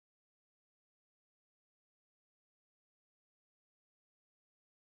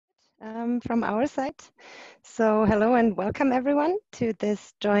from our side. So hello and welcome everyone to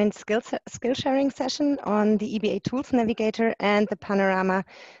this joint skill sharing session on the EbA Tools Navigator and the PANORAMA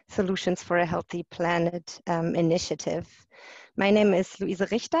Solutions for a Healthy Planet initiative. My name is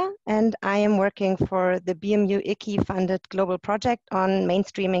Luise Richter and I am working for the BMU ICI funded global project on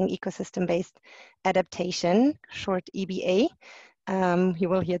mainstreaming ecosystem-based adaptation, short EbA. You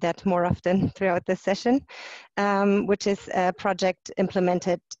will hear that more often throughout this session, which is a project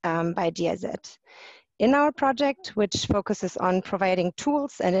implemented by GIZ. In our project, which focuses on providing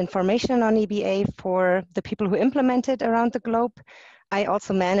tools and information on EbA for the people who implement it around the globe, I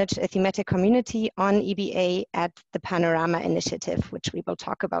also manage a thematic community on EbA at the PANORAMA initiative, which we will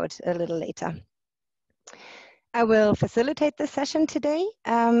talk about a little later. I will facilitate this session today,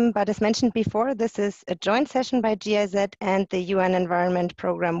 but as mentioned before, this is a joint session by GIZ and the UN Environment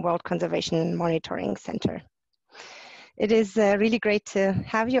Programme World Conservation Monitoring Center. It is really great to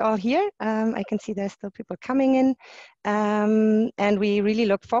have you all here. I can see there's still people coming in, and we really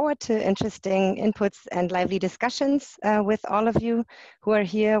look forward to interesting inputs and lively discussions with all of you who are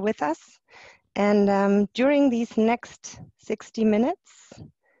here with us. And during these next 60 minutes,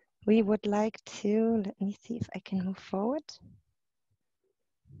 we would like to, let me see if I can move forward.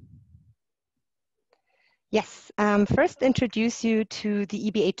 Yes, first introduce you to the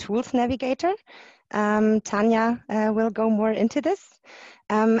EbA Tools Navigator. Tanya will go more into this.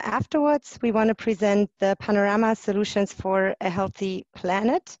 Afterwards, we want to present the PANORAMA Solutions for a Healthy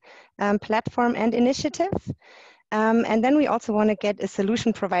Planet platform and initiative. And then we also want to get a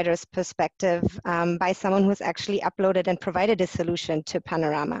solution provider's perspective by someone who's actually uploaded and provided a solution to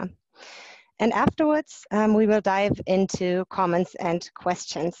PANORAMA. And afterwards, we will dive into comments and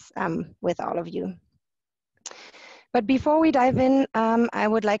questions with all of you. But before we dive in, I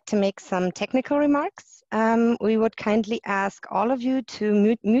would like to make some technical remarks. We would kindly ask all of you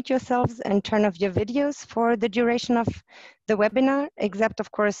to mute yourselves and turn off your videos for the duration of the webinar, except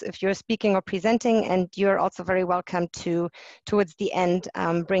of course if you're speaking or presenting, and you're also very welcome to, towards the end,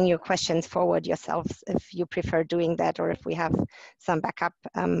 bring your questions forward yourselves if you prefer doing that, or if we have some backup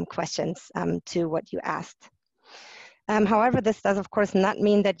questions to what you asked. However, this does of course not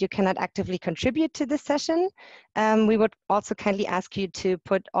mean that you cannot actively contribute to this session. We would also kindly ask you to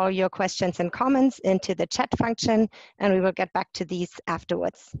put all your questions and comments into the chat function, and we will get back to these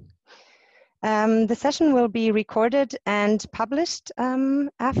afterwards. The session will be recorded and published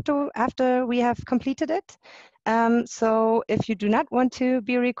after we have completed it. So if you do not want to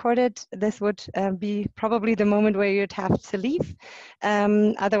be recorded, this would be probably the moment where you'd have to leave.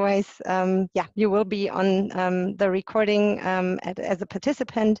 Otherwise, yeah, you will be on the recording as a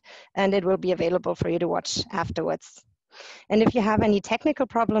participant, and it will be available for you to watch afterwards. And if you have any technical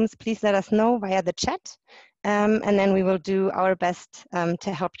problems, please let us know via the chat, and then we will do our best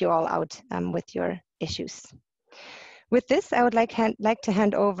to help you all out with your issues. With this, I would like to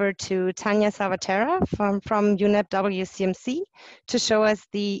hand over to Tanya Salvatera from UNEP WCMC to show us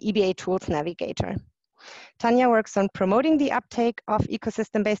the EbA Tools Navigator. Tanya works on promoting the uptake of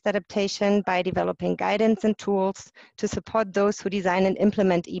ecosystem-based adaptation by developing guidance and tools to support those who design and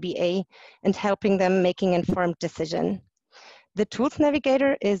implement EbA and helping them making informed decisions. The Tools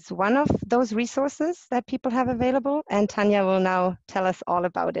Navigator is one of those resources that people have available, and Tanya will now tell us all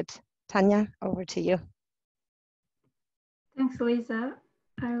about it. Tanya, over to you. Thanks, Lisa.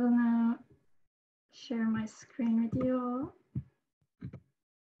 I will now share my screen with you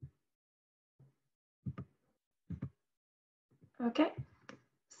all. Okay,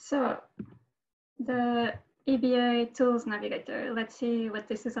 so the EbA Tools Navigator. Let's see what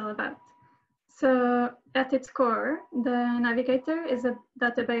this is all about. So at its core, the Navigator is a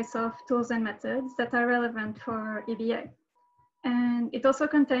database of tools and methods that are relevant for EbA. And it also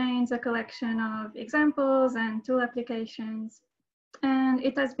contains a collection of examples and tool applications. And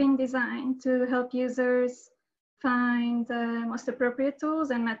it has been designed to help users find the most appropriate tools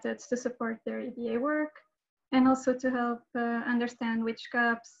and methods to support their EbA work, and also to help understand which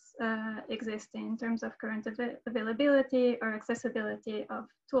gaps exist in terms of current availability or accessibility of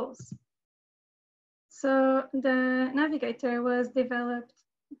tools. So the Navigator was developed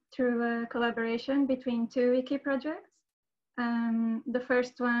through a collaboration between two wiki projects. The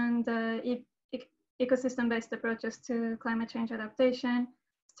first one, the Ecosystem-based Approaches to Climate Change Adaptation,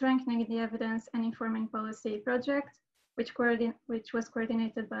 Strengthening the Evidence and Informing Policy project, which was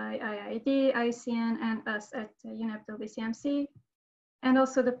coordinated by IIED, ICN, and us at UNEP WCMC. And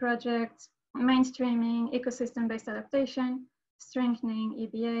also the project Mainstreaming Ecosystem-based Adaptation, Strengthening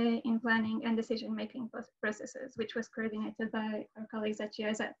EbA in Planning and Decision-Making Processes, which was coordinated by our colleagues at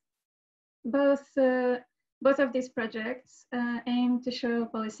GIZ. Both Both of these projects aim to show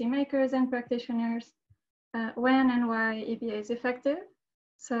policymakers and practitioners when and why EBA is effective,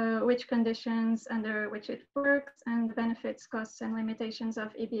 so which conditions under which it works, and the benefits, costs, and limitations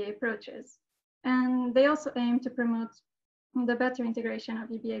of EBA approaches. And they also aim to promote the better integration of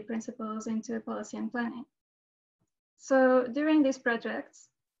EBA principles into policy and planning. So during these projects,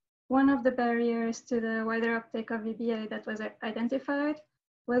 one of the barriers to the wider uptake of EBA that was identified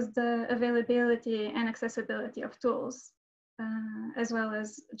was the availability and accessibility of tools, as well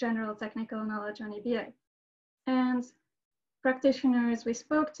as general technical knowledge on EBA. And practitioners we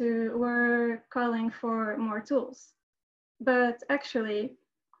spoke to were calling for more tools. But actually,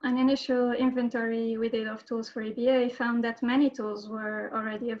 an initial inventory we did of tools for EBA found that many tools were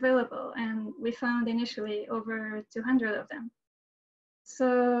already available, and we found initially over 200 of them.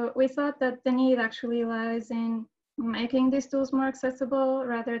 So we thought that the need actually lies in making these tools more accessible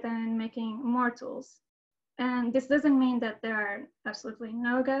rather than making more tools. And this doesn't mean that there are absolutely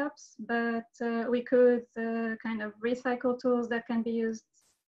no gaps, but we could kind of recycle tools that can be used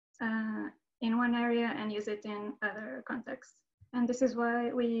in one area and use it in other contexts. And this is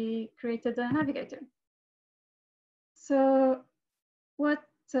why we created the Navigator. So what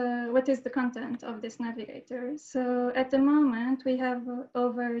is the content of this Navigator? So at the moment, we have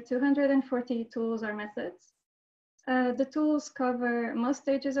over 240 tools or methods. The tools cover most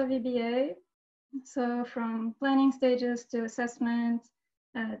stages of EBA, so from planning stages to assessment,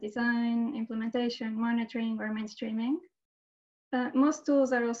 design, implementation, monitoring, or mainstreaming. Most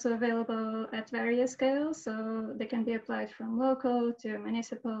tools are also available at various scales, so they can be applied from local to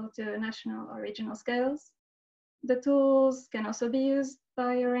municipal to national or regional scales. The tools can also be used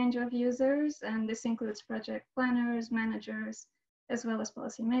by a range of users, and this includes project planners, managers, as well as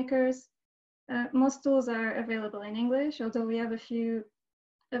policymakers. Most tools are available in English, although we have a few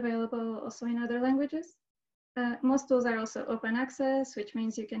available also in other languages. Most tools are also open access, which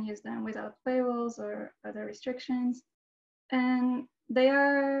means you can use them without paywalls or other restrictions. And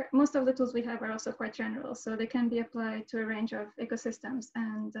most of the tools we have are also quite general, so they can be applied to a range of ecosystems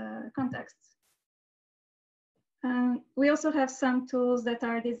and contexts. We also have some tools that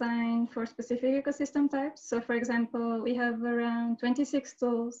are designed for specific ecosystem types. So for example, we have around 26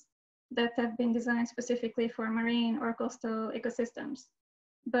 tools that have been designed specifically for marine or coastal ecosystems.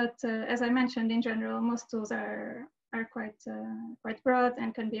 But as I mentioned, in general, most tools are quite broad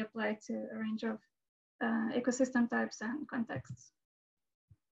and can be applied to a range of ecosystem types and contexts.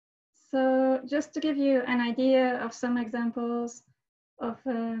 So just to give you an idea of some examples of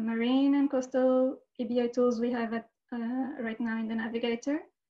marine and coastal EBA tools we have right now in the Navigator.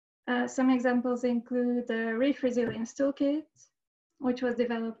 Some examples include the Reef Resilience Toolkit, which was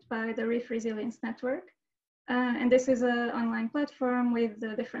developed by the Reef Resilience Network. And this is an online platform with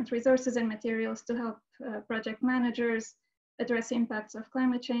different resources and materials to help project managers address impacts of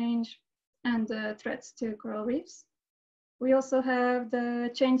climate change and threats to coral reefs. We also have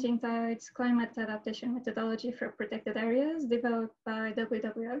the Changing Tides Climate Adaptation Methodology for Protected Areas developed by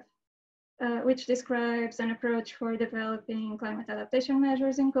WWF, which describes an approach for developing climate adaptation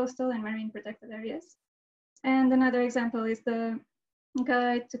measures in coastal and marine protected areas. And another example is the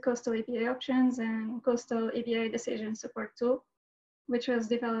Guide to Coastal EBA Options and Coastal EBA Decision Support Tool, which was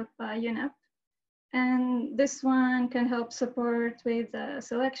developed by UNEP. And this one can help support with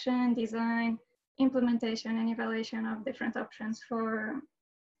selection, design, implementation, and evaluation of different options for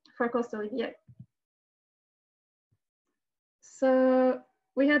coastal EBA. So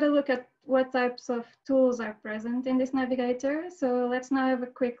we had a look at what types of tools are present in this Navigator. So let's now have a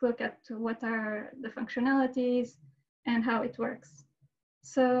quick look at what are the functionalities and how it works.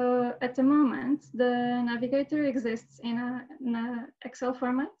 So at the moment, the Navigator exists in an Excel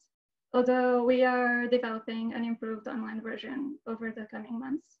format, although we are developing an improved online version over the coming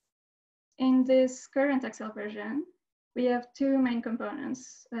months. In this current Excel version, we have two main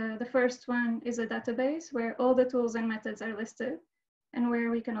components. The first one is a database where all the tools and methods are listed and where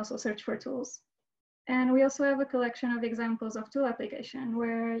we can also search for tools. And we also have a collection of examples of tool application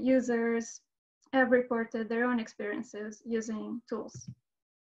where users have reported their own experiences using tools.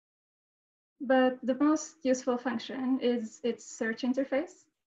 But the most useful function is its search interface.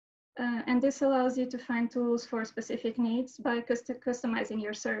 And this allows you to find tools for specific needs by customizing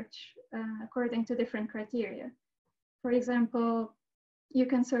your search according to different criteria. For example, you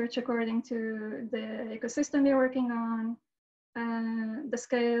can search according to the ecosystem you're working on, the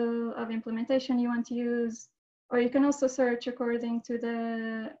scale of implementation you want to use, or you can also search according to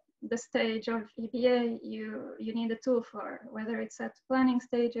the stage of EBA you need a tool for, whether it's at planning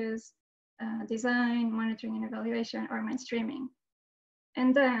stages, design, monitoring and evaluation, or mainstreaming.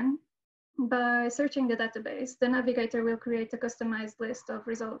 And then by searching the database, the navigator will create a customized list of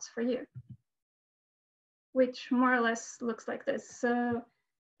results for you, which more or less looks like this. So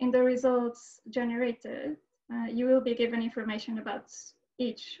in the results generated, you will be given information about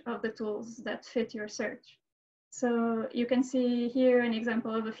each of the tools that fit your search. So you can see here an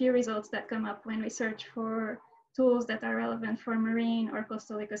example of a few results that come up when we search for tools that are relevant for marine or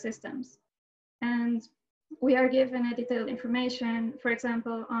coastal ecosystems. And we are given a detailed information, for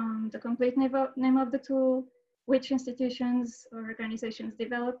example, on the complete name of the tool, which institutions or organizations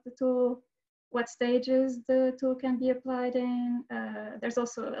developed the tool, what stages the tool can be applied in. There's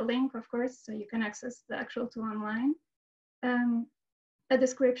also a link, of course, so you can access the actual tool online. A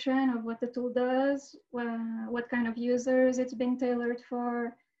description of what the tool does, what kind of users it's been tailored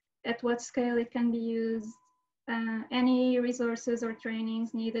for, at what scale it can be used, any resources or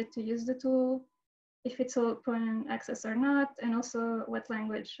trainings needed to use the tool, if it's open access or not, and also what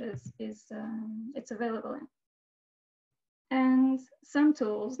language it's available in. And some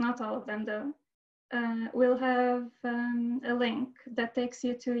tools, not all of them though, will have a link that takes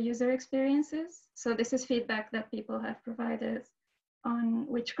you to user experiences. So this is feedback that people have provided on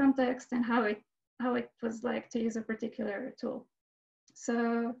which context and how it was like to use a particular tool.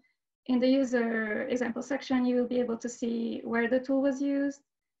 So in the user example section, you will be able to see where the tool was used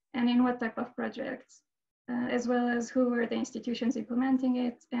and in what type of projects, as well as who were the institutions implementing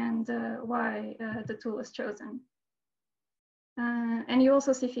it and why the tool was chosen. And you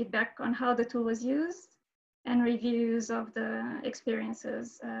also see feedback on how the tool was used and reviews of the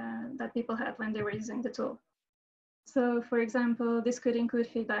experiences that people had when they were using the tool. So for example, this could include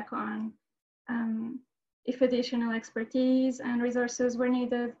feedback on if additional expertise and resources were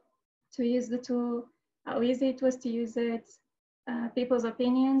needed to use the tool, how easy it was to use it, people's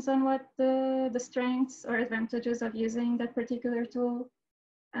opinions on what the strengths or advantages of using that particular tool,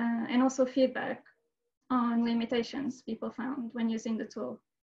 and also feedback on limitations people found when using the tool.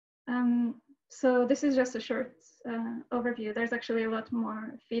 So this is just a short overview. There's actually a lot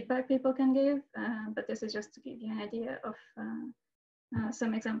more feedback people can give, but this is just to give you an idea of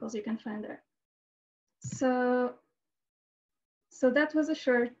some examples you can find there. So that was a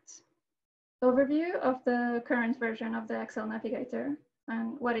short overview of the current version of the Excel Navigator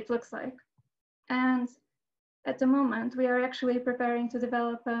and what it looks like. And at the moment, we are actually preparing to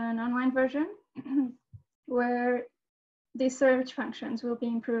develop an online version where the search functions will be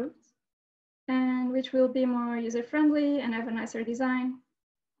improved and which will be more user-friendly and have a nicer design.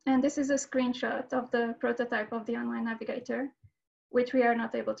 And this is a screenshot of the prototype of the online navigator, which we are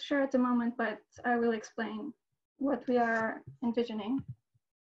not able to share at the moment, but I will explain what we are envisioning.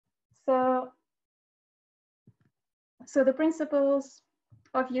 So the principles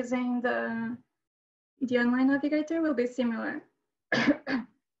of using the online navigator will be similar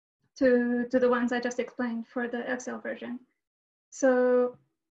to the ones I just explained for the Excel version. So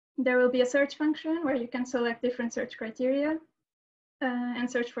there will be a search function where you can select different search criteria and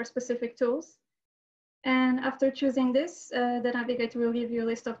search for specific tools. And after choosing this, the navigator will give you a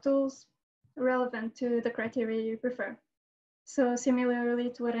list of tools relevant to the criteria you prefer. So similarly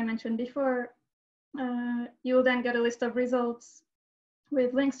to what I mentioned before, you will then get a list of results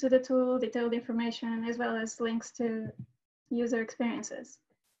with links to the tool, detailed information, as well as links to user experiences.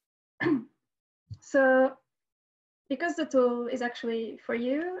 So because the tool is actually for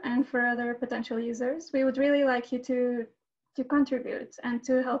you and for other potential users, we would really like you to contribute and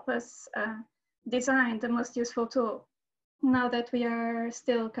to help us design the most useful tool, now that we are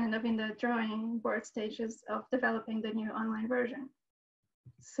still kind of in the drawing board stages of developing the new online version.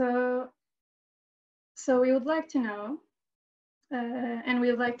 So we would like to know, and we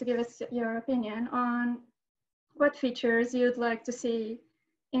would like to give us your opinion on what features you'd like to see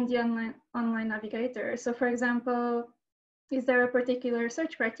in the online navigator. So for example, is there a particular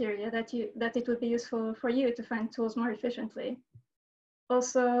search criteria that it would be useful for you to find tools more efficiently?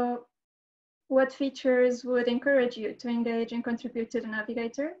 Also, what features would encourage you to engage and contribute to the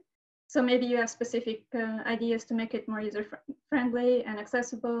navigator? So maybe you have specific ideas to make it more user-friendly and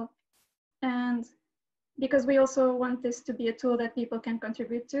accessible. And because we also want this to be a tool that people can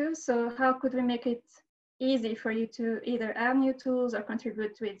contribute to, so how could we make it easy for you to either add new tools or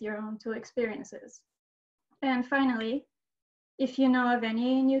contribute with your own tool experiences? And finally, if you know of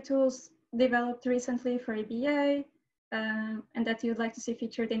any new tools developed recently for EbA and that you'd like to see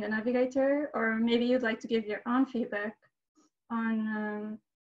featured in the navigator, or maybe you'd like to give your own feedback on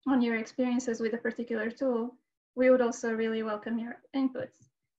your experiences with a particular tool, we would also really welcome your inputs.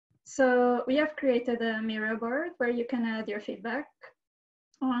 So we have created a Miro board where you can add your feedback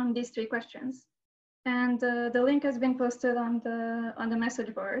on these 3 questions. And the link has been posted on the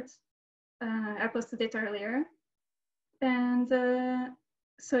message boards. I posted it earlier. And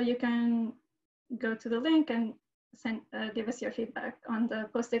so you can go to the link and give us your feedback on the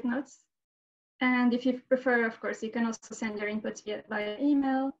post-it notes. And if you prefer, of course, you can also send your inputs via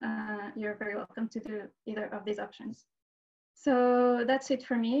email. You're very welcome to do either of these options. So that's it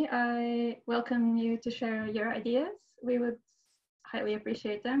for me. I welcome you to share your ideas. We would highly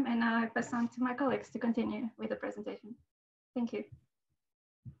appreciate them. And now I pass on to my colleagues to continue with the presentation. Thank you.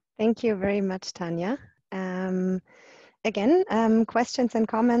 Thank you very much, Tanya. Again, questions and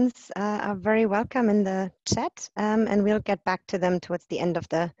comments are very welcome in the chat, and we'll get back to them towards the end of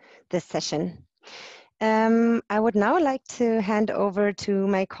this session. I would now like to hand over to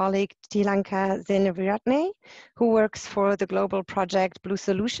my colleague Tilanka Zeneviratne, who works for the global project Blue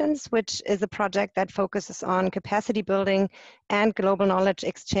Solutions, which is a project that focuses on capacity building and global knowledge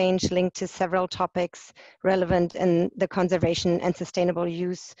exchange linked to several topics relevant in the conservation and sustainable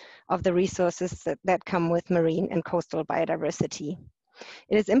use of the resources that come with marine and coastal biodiversity.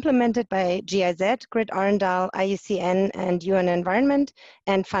 It is implemented by GIZ, Grid Arendal, IUCN, and UN Environment,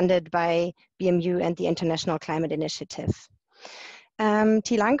 and funded by BMU and the International Climate Initiative.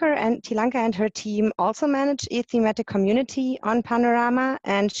 Tilanka and her team also manage a thematic community on PANORAMA,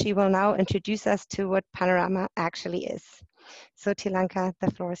 and she will now introduce us to what PANORAMA actually is. So Tilanka,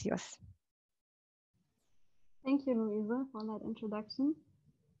 the floor is yours. Thank you, Louisa, for that introduction.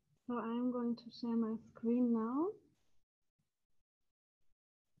 So I'm going to share my screen now.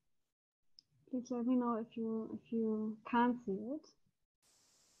 Please let me know if you can't see it.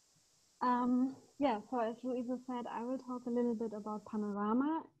 Yeah, so as Louisa said, I will talk a little bit about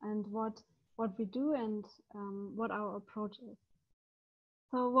PANORAMA and what we do and what our approach is.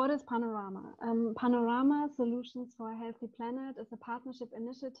 So what is PANORAMA? PANORAMA Solutions for a Healthy Planet is a partnership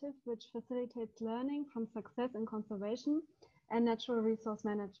initiative which facilitates learning from success in conservation and natural resource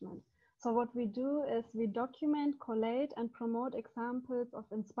management. So what we do is we document, collate, and promote examples of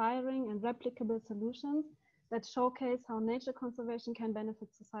inspiring and replicable solutions that showcase how nature conservation can benefit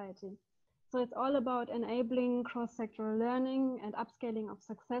society. So it's all about enabling cross-sectoral learning and upscaling of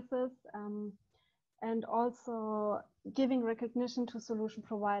successes, and also giving recognition to solution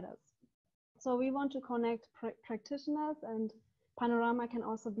providers. So we want to connect practitioners, and PANORAMA can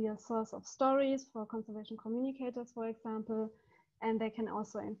also be a source of stories for conservation communicators, for example, and they can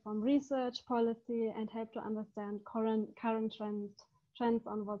also inform research, policy, and help to understand current trends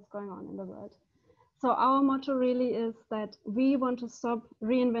on what's going on in the world. So our motto really is that we want to stop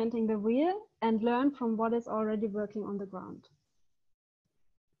reinventing the wheel and learn from what is already working on the ground.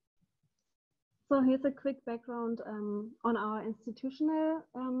 So here's a quick background on our institutional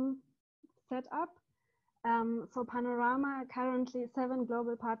setup. So PANORAMA, currently 7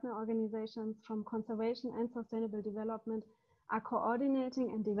 global partner organizations from conservation and sustainable development are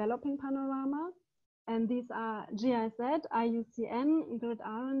coordinating and developing PANORAMA. And these are GIZ, IUCN, Grid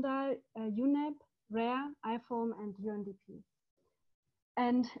Arendal, UNEP, RARE, IFOAM, and UNDP.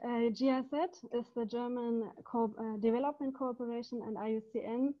 And GIZ is the German Development Cooperation, and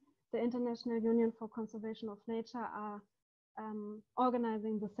IUCN, the International Union for Conservation of Nature, are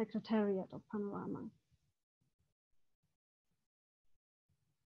organizing the Secretariat of PANORAMA.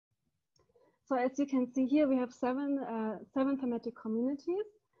 So as you can see here, we have seven thematic communities,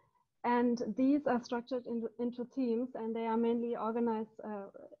 and these are structured into teams, and they are mainly organized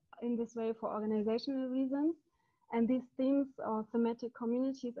in this way for organizational reasons. And these themes, or thematic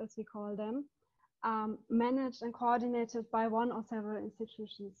communities as we call them, are managed and coordinated by one or several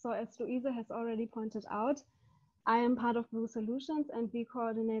institutions. So as Louisa has already pointed out, I am part of Blue Solutions, and we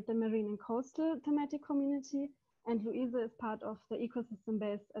coordinate the marine and coastal thematic community, and Louisa is part of the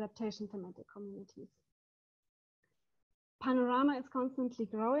ecosystem-based adaptation thematic communities. PANORAMA is constantly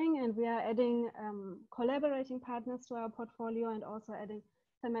growing, and we are adding collaborating partners to our portfolio and also adding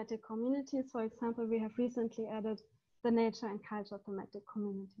thematic communities. For example, we have recently added the nature and culture thematic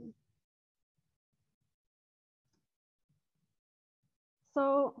community.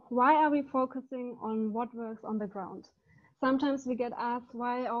 So why are we focusing on what works on the ground? Sometimes we get asked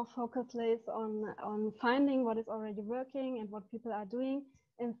why our focus lays on finding what is already working and what people are doing,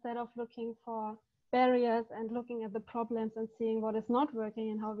 instead of looking for barriers and looking at the problems and seeing what is not working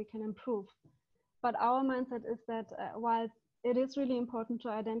and how we can improve. But our mindset is that while it is really important to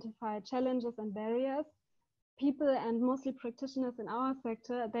identify challenges and barriers, people, and mostly practitioners in our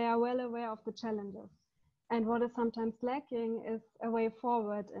sector, they are well aware of the challenges. And what is sometimes lacking is a way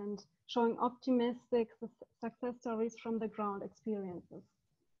forward and showing optimistic success stories from the ground experiences.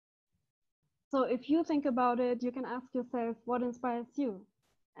 So if you think about it, you can ask yourself, what inspires you?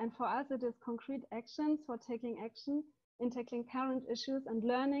 And for us, it is concrete actions for taking action in tackling current issues and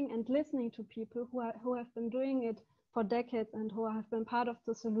learning and listening to people who have been doing it for decades and who have been part of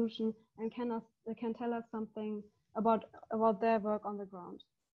the solution and can tell us something about their work on the ground.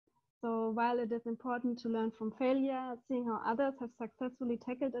 So while it is important to learn from failure, seeing how others have successfully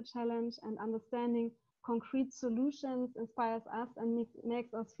tackled a challenge and understanding concrete solutions inspires us and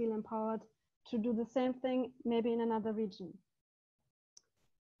makes us feel empowered to do the same thing, maybe in another region.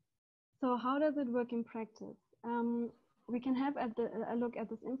 So how does it work in practice? We can have a look at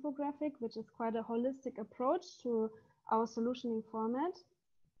this infographic, which is quite a holistic approach to our solutioning format.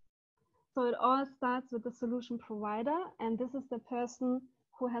 So it all starts with the solution provider, and this is the person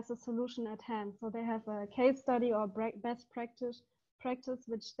who has a solution at hand. So they have a case study or best practice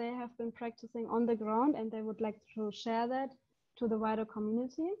which they have been practicing on the ground, and they would like to share that to the wider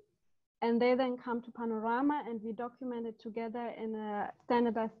community. And they then come to PANORAMA, and we document it together in a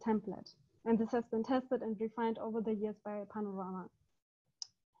standardized template. And this has been tested and refined over the years by PANORAMA.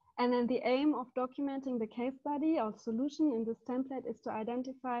 And then the aim of documenting the case study or solution in this template is to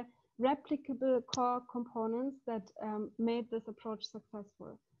identify replicable core components that made this approach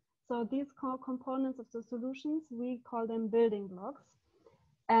successful. So these core components of the solutions, we call them building blocks.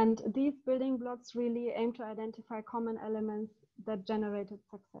 And these building blocks really aim to identify common elements that generated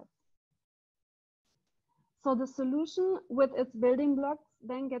success. So the solution with its building blocks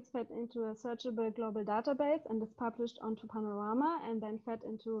then gets fed into a searchable global database and is published onto PANORAMA and then fed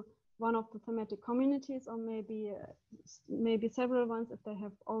into one of the thematic communities, or maybe several ones if they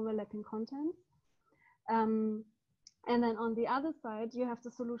have overlapping content. And then on the other side, you have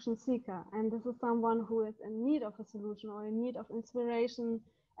the solution seeker. And this is someone who is in need of a solution or in need of inspiration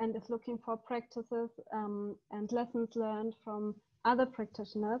and is looking for practices and lessons learned from other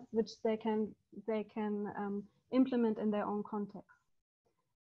practitioners, which they can implement in their own context.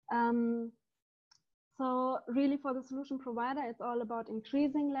 So really for the solution provider, it's all about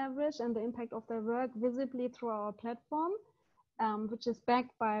increasing leverage and the impact of their work visibly through our platform, which is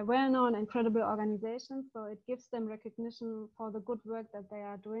backed by well-known and credible organizations. So it gives them recognition for the good work that they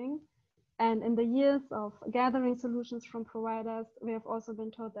are doing. And in the years of gathering solutions from providers, we have also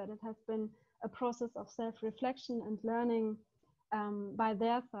been told that it has been a process of self-reflection and learning by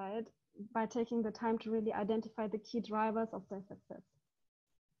their side, by taking the time to really identify the key drivers of their success.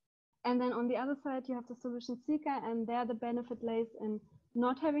 And then on the other side, you have the solution seeker, and there the benefit lays in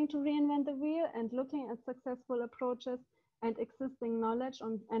not having to reinvent the wheel and looking at successful approaches and existing knowledge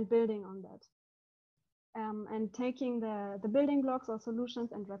and building on that. And taking the building blocks or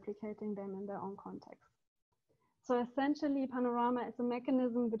solutions and replicating them in their own context. So essentially, PANORAMA is a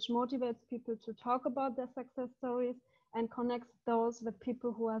mechanism which motivates people to talk about their success stories and connects those with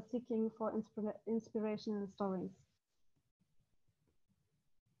people who are seeking for inspirational stories.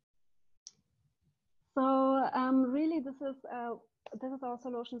 So really, this is our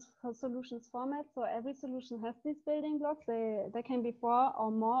solutions format. So every solution has these building blocks. They can be 4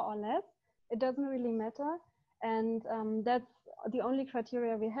 or more or less. It doesn't really matter. And that's the only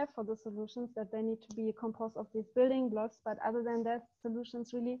criteria we have for the solutions, that they need to be composed of these building blocks. But other than that,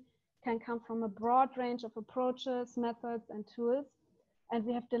 solutions really can come from a broad range of approaches, methods, and tools. And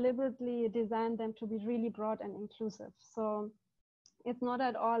we have deliberately designed them to be really broad and inclusive. So it's not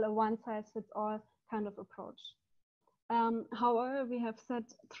at all a one-size-fits-all kind of approach. However, we have set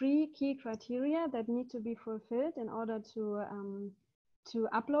 3 key criteria that need to be fulfilled in order to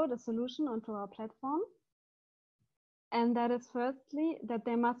upload a solution onto our platform. And that is firstly, that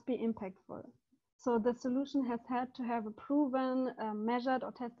they must be impactful. So the solution has had to have a proven, measured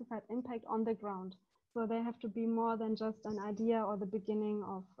or testified impact on the ground. So they have to be more than just an idea or the beginning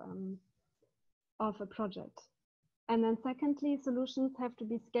of a project. And then secondly, solutions have to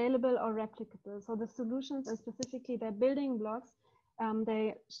be scalable or replicable. So the solutions, and specifically their building blocks,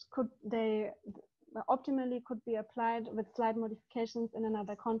 they optimally could be applied with slight modifications in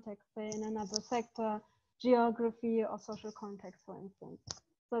another context, say in another sector, geography, or social context, for instance.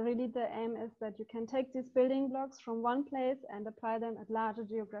 So really the aim is that you can take these building blocks from one place and apply them at larger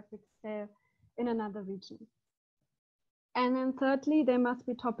geographic scale in another region. And then thirdly, they must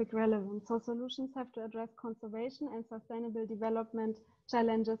be topic relevant. So solutions have to address conservation and sustainable development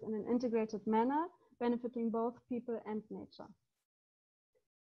challenges in an integrated manner, benefiting both people and nature.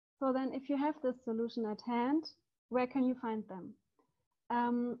 So then if you have this solution at hand, where can you find them?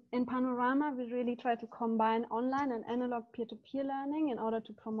 In PANORAMA, we really try to combine online and analog peer-to-peer learning in order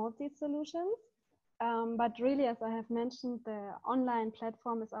to promote these solutions. But really, as I have mentioned, the online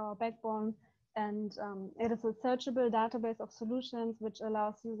platform is our backbone, and it is a searchable database of solutions which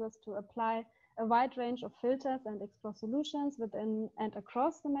allows users to apply a wide range of filters and explore solutions within and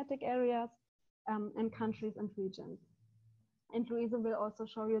across thematic areas and countries and regions. And Louise will also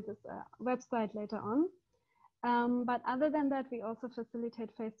show you this website later on. But other than that, we also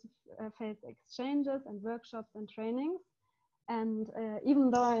facilitate face-to-face exchanges and workshops and trainings. And even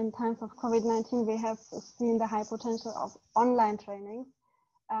though in times of COVID-19, we have seen the high potential of online trainings,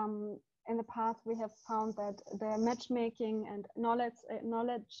 in the past, we have found that the matchmaking and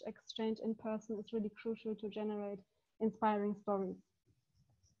knowledge exchange in person is really crucial to generate inspiring stories.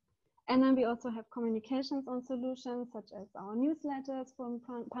 And then we also have communications on solutions, such as our newsletters from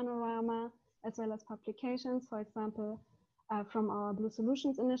PANORAMA, as well as publications, for example, from our Blue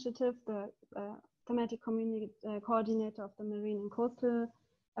Solutions initiative, the thematic community coordinator of the Marine and Coastal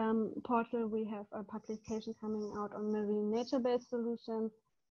portal. We have a publication coming out on marine nature-based solutions,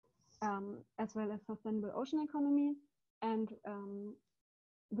 as well as sustainable ocean economy. And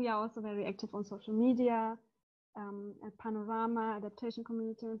we are also very active on social media, at PANORAMA, Adaptation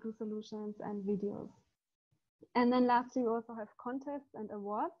Community and Blue Solutions, and videos. And then lastly, we also have contests and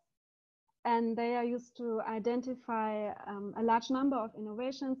awards. And they are used to identify a large number of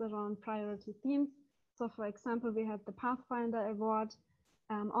innovations around priority themes. So for example, we have the Pathfinder Award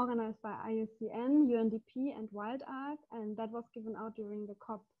organized by IUCN, UNDP, and WildArc, and that was given out during the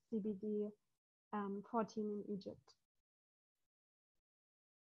COP CBD14 in Egypt.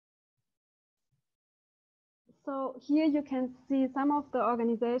 So here you can see some of the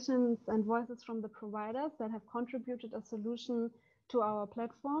organizations and voices from the providers that have contributed a solution to our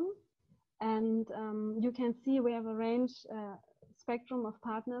platform. And you can see we have a range spectrum of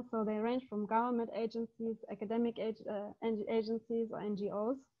partners. So they range from government agencies, academic agencies, or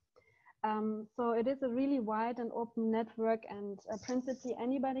NGOs. So it is a really wide and open network, and principally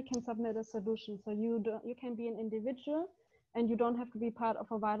anybody can submit a solution. So you can be an individual, and you don't have to be part of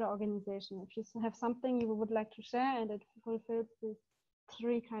a wider organization. If you have something you would like to share and it fulfills these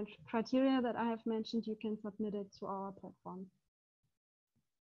 3 criteria that I have mentioned, you can submit it to our platform.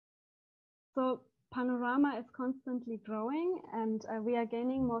 So PANORAMA is constantly growing, and we are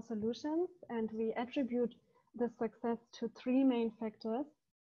gaining more solutions, and we attribute the success to 3 main factors.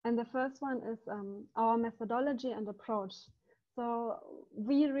 And the first one is our methodology and approach. So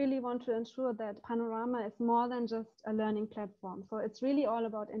we really want to ensure that PANORAMA is more than just a learning platform. So it's really all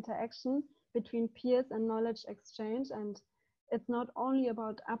about interaction between peers and knowledge exchange. And it's not only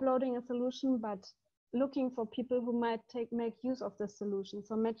about uploading a solution, but looking for people who might make use of the solution.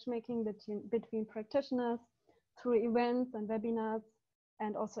 So matchmaking between practitioners through events and webinars,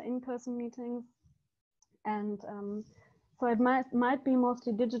 and also in-person meetings. And so it might be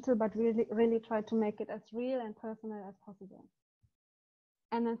mostly digital, but really try to make it as real and personal as possible.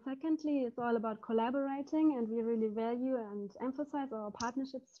 And then secondly, it's all about collaborating, and we really value and emphasize our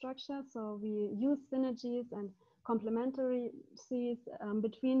partnership structure. So we use synergies and complementarities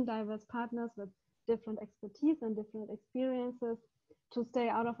between diverse partners with different expertise and different experiences to stay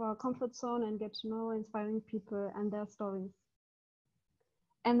out of our comfort zone and get to know inspiring people and their stories.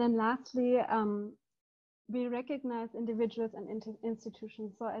 And then lastly, we recognize individuals and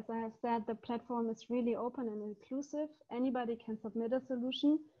institutions. So as I have said, the platform is really open and inclusive. Anybody can submit a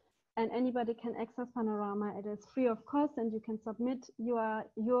solution and anybody can access PANORAMA. It is free of cost, and you can submit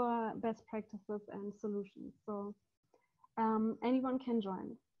your best practices and solutions. So anyone can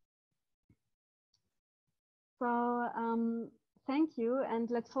join. So thank you, and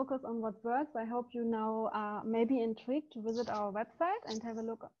let's focus on what works. I hope you now are maybe intrigued to visit our website and have a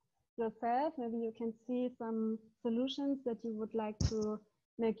look yourself. Maybe you can see some solutions that you would like to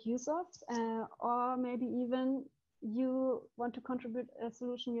make use of, or maybe even you want to contribute a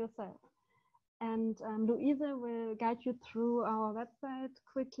solution yourself. And Louise will guide you through our website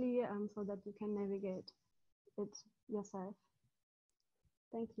quickly so that you can navigate it yourself.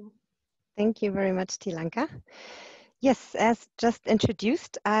 Thank you. Thank you very much, Tilanka. Yes, as just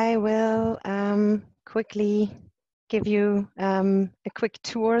introduced, I will quickly give you a quick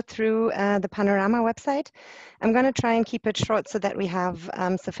tour through the PANORAMA website. I'm going to try and keep it short so that we have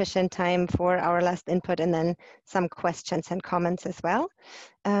sufficient time for our last input and then some questions and comments as well.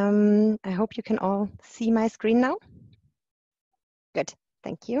 I hope you can all see my screen now. Good.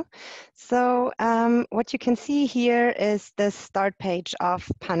 Thank you. So what you can see here is the start page of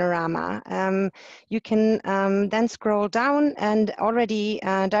PANORAMA. You can then scroll down and already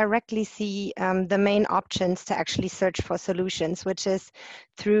directly see the main options to actually search for solutions, which is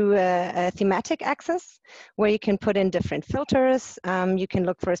through a thematic axis, where you can put in different filters. You can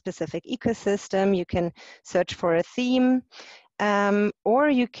look for a specific ecosystem. You can search for a theme. Or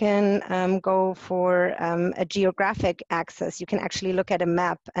you can go for a geographic axis. You can actually look at a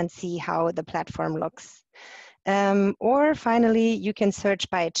map and see how the platform looks. Or finally, you can search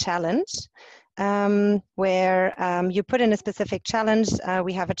by a challenge. where you put in a specific challenge.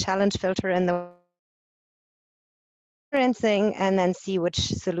 We have a challenge filter in the referencing, and then see which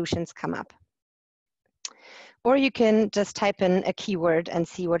solutions come up. Or you can just type in a keyword and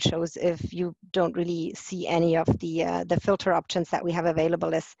see what shows if you don't really see any of the filter options that we have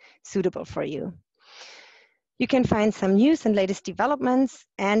available as suitable for you. You can find some news and latest developments.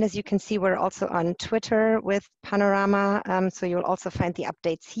 And as you can see, we're also on Twitter with Panorama. So you'll also find the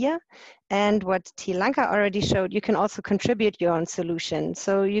updates here. And what Tilanka already showed, you can also contribute your own solution.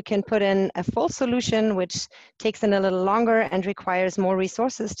 So you can put in a full solution, which takes in a little longer and requires more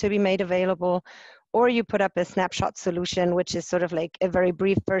resources to be made available. Or you put up a snapshot solution, which is sort of like a very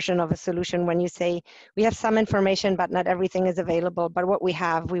brief version of a solution when you say, we have some information, but not everything is available. But what we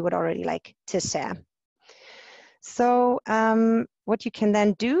have, we would already like to share. So what you can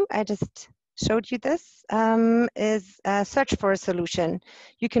then do, I just showed you this, is search for a solution.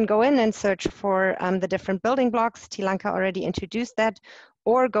 You can go in and search for the different building blocks. Tilanka already introduced that,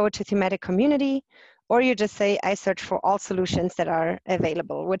 or go to thematic community, or you just say, I search for all solutions that are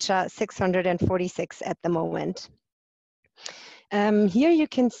available, which are 646 at the moment. Here you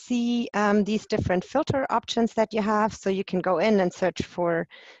can see these different filter options that you have. So you can go in and search for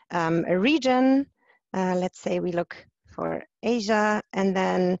a region. Let's say we look for Asia, and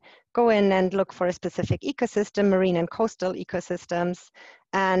then go in and look for a specific ecosystem, marine and coastal ecosystems,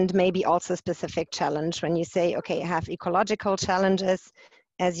 and maybe also a specific challenge. When you say, okay, I have ecological challenges,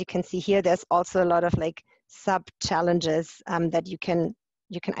 as you can see here, there's also a lot of like sub-challenges that you can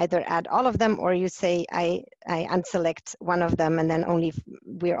either add all of them, or you say, I unselect one of them, and then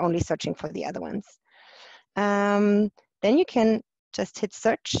we're only searching for the other ones. Then you can just hit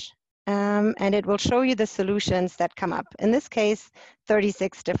search. And it will show you the solutions that come up. In this case,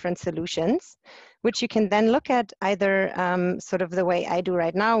 36 different solutions, which you can then look at either sort of the way I do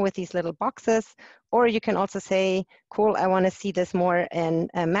right now with these little boxes, or you can also say, cool, I want to see this more in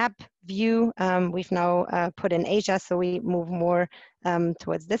a map view. We've now put in Asia, so we move more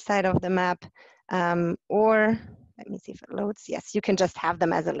towards this side of the map. Or let me see if it loads. Yes, you can just have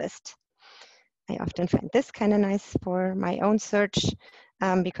them as a list. I often find this kind of nice for my own search.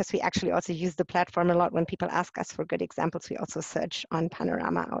 Because we actually also use the platform a lot. When people ask us for good examples, we also search on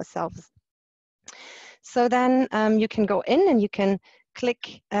Panorama ourselves. So then you can go in and you can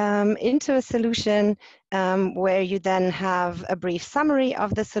click into a solution where you then have a brief summary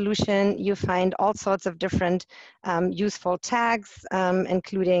of the solution. You find all sorts of different useful tags,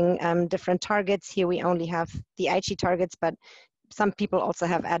 including different targets. Here we only have the Aichi targets, but some people also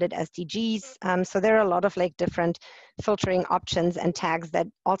have added SDGs. So there are a lot of like different filtering options and tags that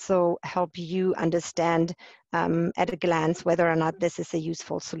also help you understand at a glance whether or not this is a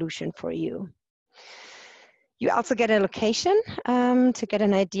useful solution for you. You also get a location to get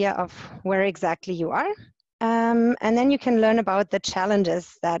an idea of where exactly you are. And then you can learn about the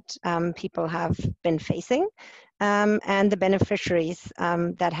challenges that people have been facing and the beneficiaries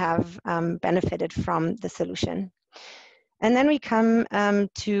that have benefited from the solution. And then we come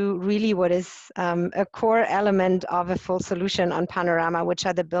to really what is a core element of a full solution on Panorama, which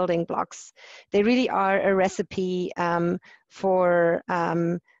are the building blocks. They really are a recipe for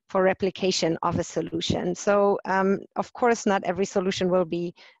replication of a solution. So of course, not every solution will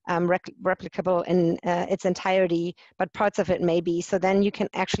be replicable in its entirety, but parts of it may be. So then you can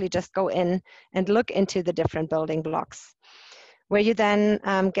actually just go in and look into the different building blocks, where you then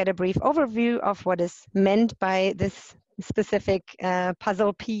get a brief overview of what is meant by this specific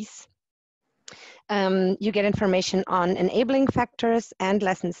puzzle piece. You get information on enabling factors and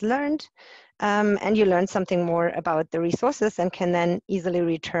lessons learned, and you learn something more about the resources and can then easily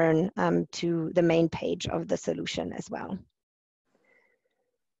return to the main page of the solution as well.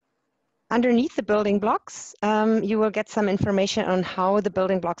 Underneath the building blocks, you will get some information on how the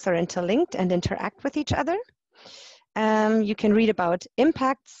building blocks are interlinked and interact with each other. You can read about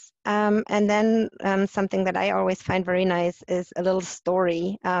impacts, and then something that I always find very nice is a little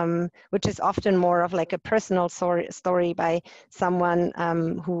story, which is often more of like a personal story by someone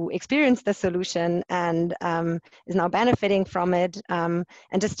who experienced the solution and is now benefiting from it, and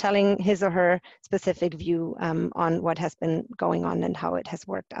just telling his or her specific view on what has been going on and how it has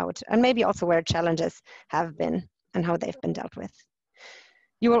worked out, and maybe also where challenges have been and how they've been dealt with.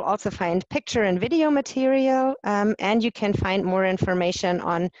 You will also find picture and video material, and you can find more information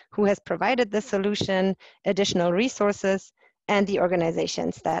on who has provided the solution, additional resources, and the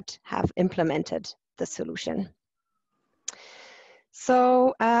organizations that have implemented the solution.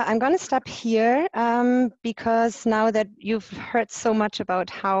 So I'm going to stop here because now that you've heard so much about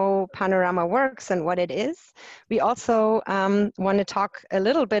how PANORAMA works and what it is, we also want to talk a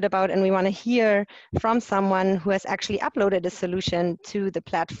little bit about, and we want to hear from someone who has actually uploaded a solution to the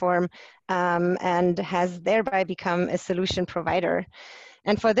platform and has thereby become a solution provider.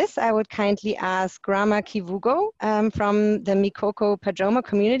 And for this, I would kindly ask Rama Kivugo from the Mikoko Pajoma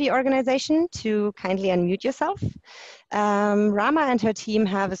Community Organization to kindly unmute yourself. Rama and her team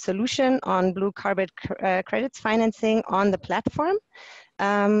have a solution on blue carbon credits financing on the platform.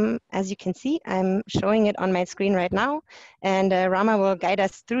 As you can see, I'm showing it on my screen right now, and Rama will guide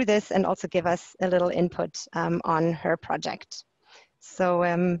us through this and also give us a little input on her project. So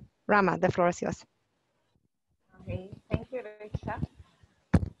Rama, the floor is yours. Okay, thank you, Richa.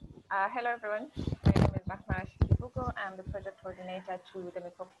 Hello, everyone. My name is Rahma Kivugo. I'm the project coordinator to the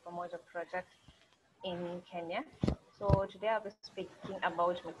Mikoko Pamoja project in Kenya. So today I'll be speaking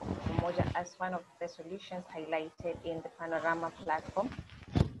about Mikoko Pamoja as one of the solutions highlighted in the PANORAMA platform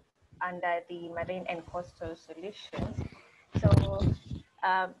under the marine and coastal solutions. So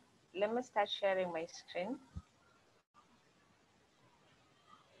let me start sharing my screen.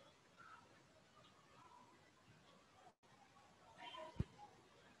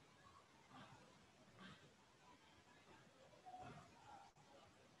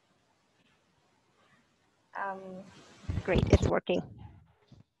 Great, it's working.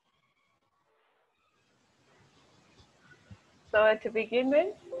 So to begin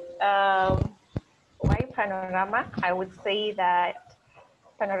with, why PANORAMA? I would say that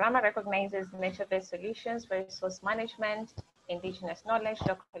PANORAMA recognizes nature-based solutions for resource management, indigenous knowledge,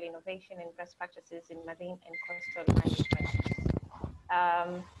 local innovation, and best practices in marine and coastal management.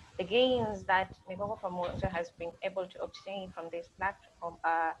 The gains that Mikoko Pamoja has been able to obtain from this platform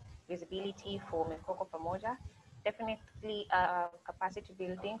are visibility for Mikoko Pamoja, definitely capacity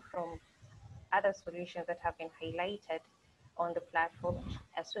building from other solutions that have been highlighted on the platform,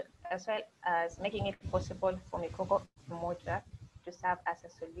 as well as making it possible for Mikoko Pamoja to serve as a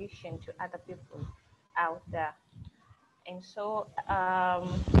solution to other people out there. And so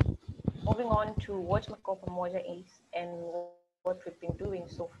moving on to what Mikoko Pamoja is and what we've been doing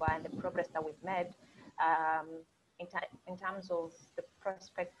so far and the progress that we've made in terms of the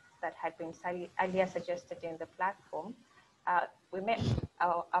prospects that had been earlier suggested in the platform. We made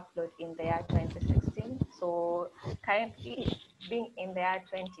our upload in the year 2016. So currently being in the year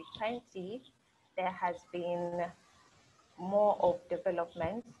 2020, there has been more of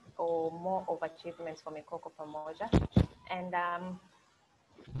development or more of achievements for Mikoko Pamoja. And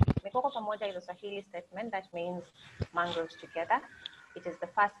Mikoko Pamoja is a Swahili statement that means mangroves together. It is the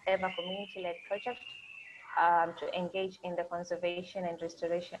first ever community-led project to engage in the conservation and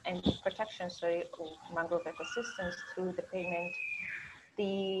restoration and protection of mangrove ecosystems through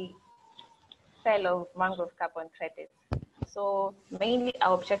the sale of mangrove carbon credits. So mainly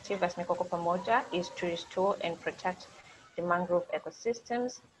our objective as Mikoko Pamoja is to restore and protect the mangrove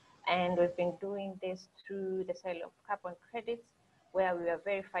ecosystems. And we've been doing this through the sale of carbon credits, where we are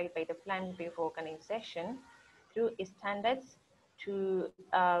verified by the Plan B organization through its standards to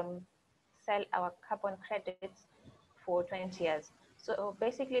sell our carbon credits for 20 years. So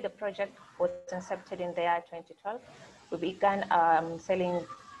basically the project was incepted in the year 2012. We began selling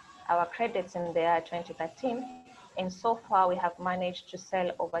our credits in the year 2013. And so far we have managed to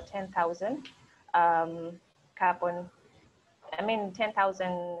sell over 10,000 10,000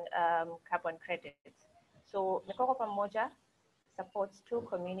 carbon credits. So Mikoko Pamoja supports 2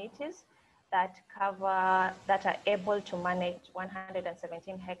 communities that are able to manage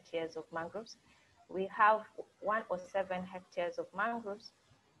 117 hectares of mangroves. We have 107 hectares of mangroves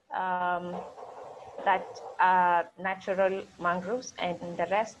that are natural mangroves, and the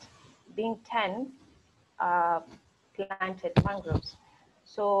rest being 10 planted mangroves.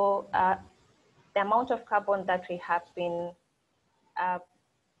 So the amount of carbon that we have been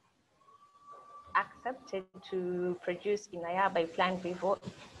accepted to produce in a year by Plan Vivo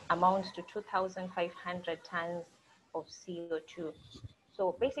amounts to 2,500 tons of CO2.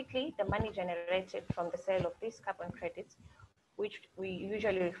 So basically the money generated from the sale of these carbon credits, which we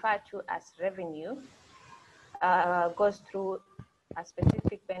usually refer to as revenue, goes through a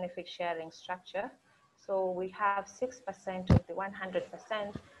specific benefit sharing structure. So we have 6% of the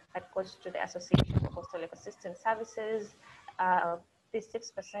 100% that goes to the Association for Coastal Ecosystem Services. This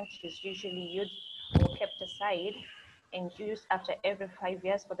 6% is usually used or kept aside and used after every 5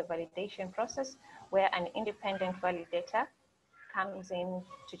 years for the validation process, where an independent validator comes in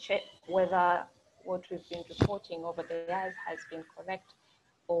to check whether what we've been reporting over the years has been correct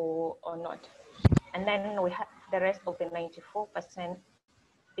or not. And then we have the rest of the 94%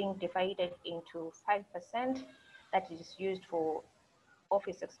 being divided into 5% that is used for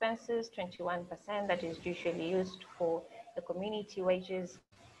office expenses, 21% that is usually used for the community wages,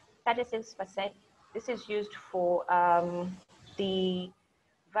 36% this is used for the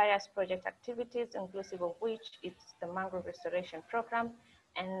various project activities, inclusive of which it's the mangrove restoration program,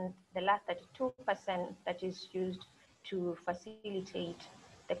 and the last 32% that is used to facilitate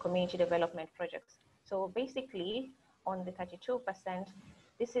the community development projects. So basically, on the 32%,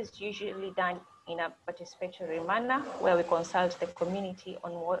 this is usually done in a participatory manner where we consult the community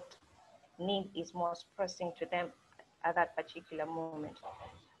on what need is most pressing to them at that particular moment.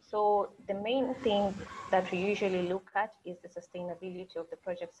 So the main thing that we usually look at is the sustainability of the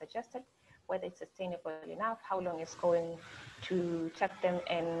project suggested, whether it's sustainable enough, how long it's going to take them,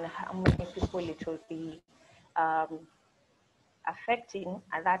 and how many people it will be affecting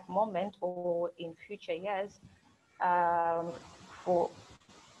at that moment or in future years for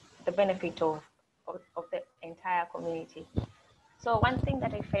the benefit of the entire community. So one thing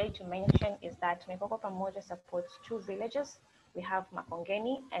that I failed to mention is that Mikoko Pamoja supports 2 villages. We have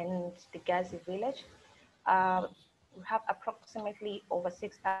Makongeni and the Gazi village. We have approximately over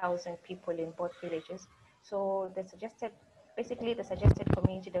 6,000 people in both villages. So the suggested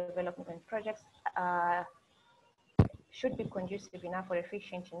community development projects should be conducive enough or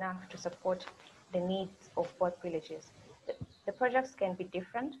efficient enough to support the needs of both villages. The projects can be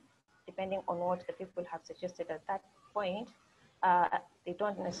different depending on what the people have suggested at that point. They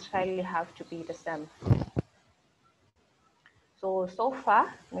don't necessarily have to be the same. So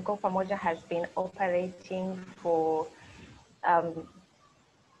far, Mikoko Pamoja has been operating for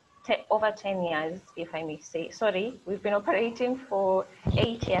over 10 years, if I may say. Sorry, we've been operating for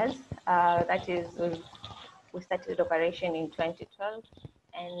 8 years. That is, we started operation in 2012,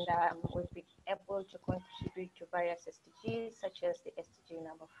 and we've been able to contribute to various SDGs, such as the SDG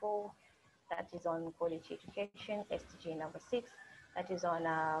number 4, that is on quality education, SDG number 6, that is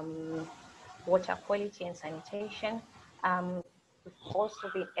on water quality and sanitation. We've also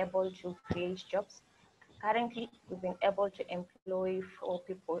been able to create jobs. Currently, we've been able to employ 4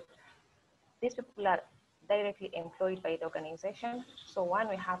 people. These people are directly employed by the organization. So one,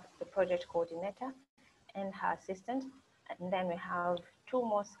 we have the project coordinator and her assistant, and then we have 2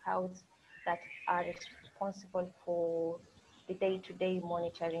 more scouts that are responsible for the day-to-day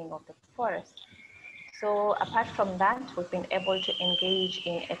monitoring of the forest. So apart from that, we've been able to engage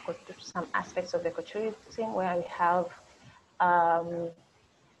in some aspects of ecotourism, where we have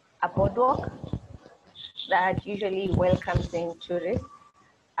a boardwalk that usually welcomes in tourists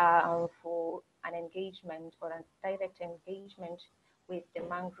for an engagement or a direct engagement with the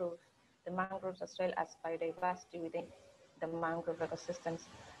mangroves as well as biodiversity within the mangrove ecosystems.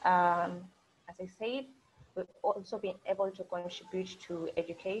 As I said, we've also been able to contribute to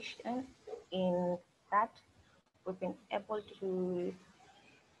education in that we've been able to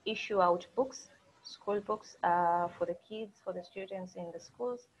issue out books, school books for the kids, for the students in the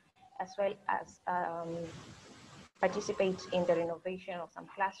schools, as well as participate in the renovation of some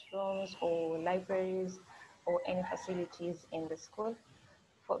classrooms or libraries or any facilities in the school.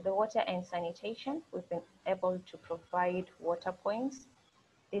 For the water and sanitation, we've been able to provide water points.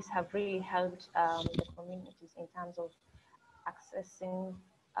 These have really helped the communities in terms of accessing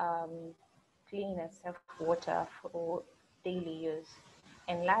clean and safe water for daily use.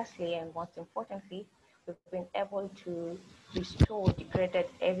 And lastly, and most importantly, we've been able to restore degraded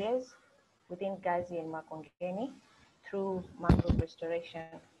areas within Gazi and Makongeni through mangrove restoration.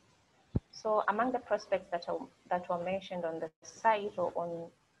 So among the prospects that were mentioned on the site or on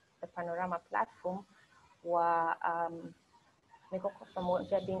the PANORAMA platform were Mikoko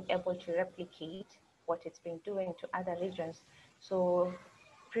Pamoja being able to replicate what it's been doing to other regions. So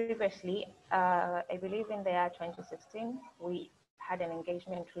previously, I believe in the year 2016, we had an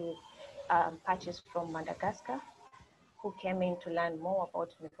engagement with parties from Madagascar who came in to learn more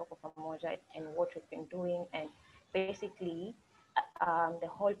about Mikoko Pamoja and what we've been doing, and basically the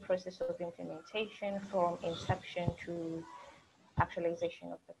whole process of implementation from inception to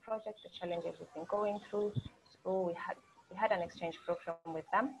actualization of the project, the challenges we've been going through. So we had an exchange program with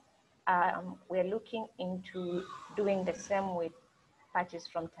them. We're looking into doing the same with parties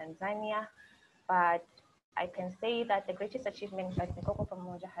from Tanzania, but I can say that the greatest achievement that Mikoko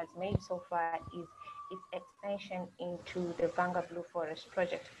Pamoja has made so far is its extension into the Vanga Blue Forest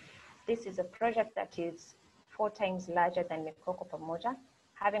project. This is a project that is 4 times larger than Mikoko Pamoja,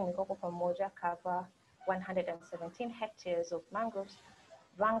 having Mikoko Pamoja cover 117 hectares of mangroves.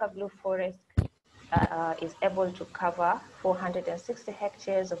 Vanga Blue Forest is able to cover 460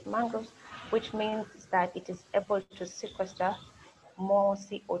 hectares of mangroves, which means that it is able to sequester more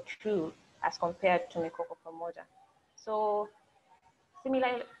CO2 as compared to Mikoko Pamoja. So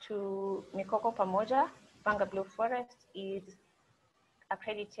similar to Mikoko Pamoja, Vanga Blue Forest is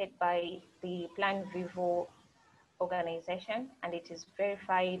accredited by the Plan Vivo organization, and it is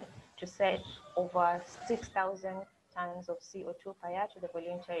verified to sell over 6,000 tons of CO2 per year to the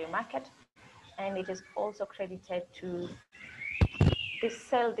voluntary market. And it is also credited to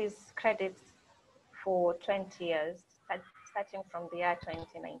sell these credits for 20 years, starting from the year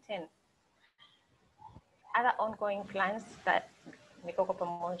 2019. Other ongoing plans that Mikoko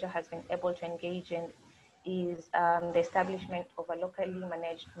Pamoja has been able to engage in is the establishment of a locally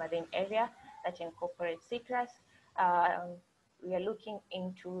managed marine area that incorporates seagrass. We are looking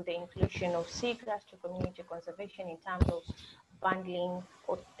into the inclusion of seagrass to community conservation in terms of bundling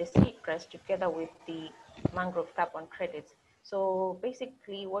of the seagrass together with the mangrove carbon credits. So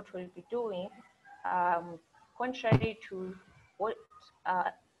basically what we'll be doing, contrary to what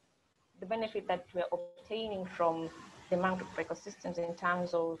the benefit that we're obtaining from the mangrove ecosystems in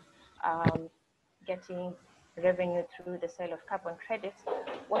terms of getting revenue through the sale of carbon credits,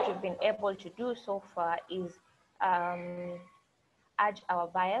 what we've been able to do so far is urge our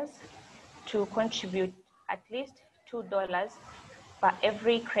buyers to contribute at least $2 per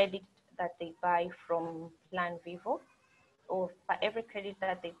every credit that they buy from Plan Vivo, or per every credit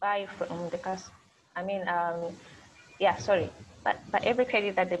that they buy from the but every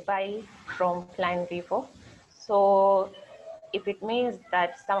credit that they buy from Plan Vivo. So if it means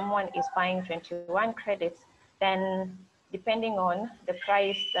that someone is buying 21 credits, then depending on the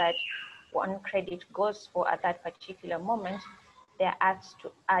price that one credit goes for at that particular moment, they're asked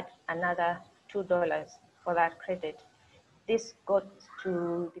to add another $2 for that credit. This goes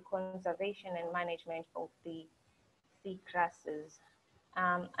to the conservation and management of the seagrasses.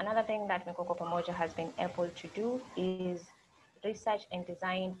 Another thing that Mikoko Pamoja has been able to do is research and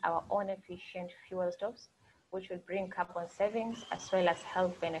design our own efficient fuel stoves, which will bring carbon savings as well as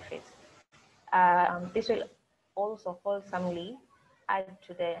health benefits. This will also wholesomely add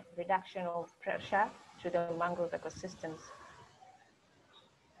to the reduction of pressure to the mangrove ecosystems.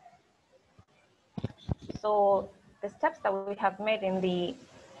 So the steps that we have made in the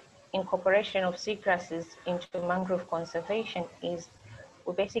incorporation of seagrasses into mangrove conservation is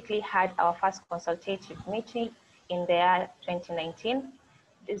we basically had our first consultative meeting in the year 2019.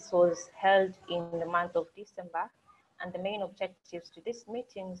 This was held in the month of December, and the main objectives to these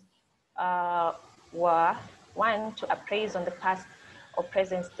meetings were, one, to appraise on the past or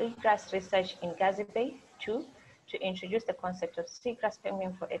present seagrass research in Gazi Bay; two, to introduce the concept of seagrass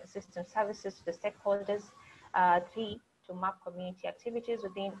premium for ecosystem services to the stakeholders; three, to map community activities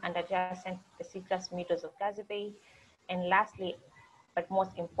within and adjacent the seagrass meadows of Gazi Bay; and lastly, but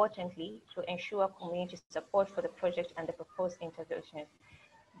most importantly, to ensure community support for the project and the proposed intervention.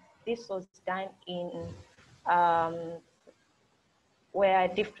 This was done in where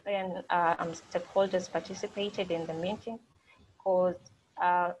different stakeholders participated in the meeting, because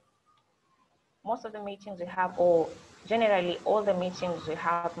most of the meetings we have, or generally all the meetings we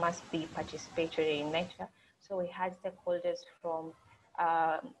have, must be participatory in nature. So we had stakeholders from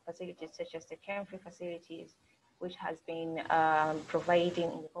facilities such as the care-free facilities, which has been providing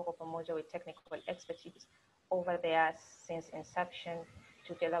Mikoko Pamoja with technical expertise over there since inception,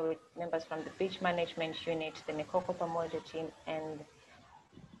 together with members from the beach management unit, the Mikoko Pamoja team, and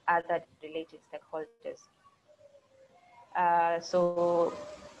other related stakeholders. So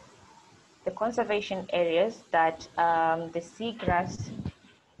the conservation areas that the seagrass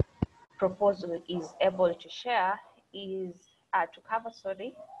proposal is able to share is to cover,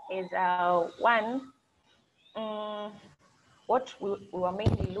 is one, what we were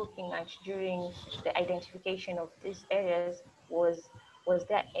mainly looking at during the identification of these areas was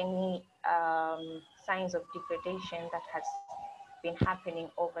there any signs of degradation that has been happening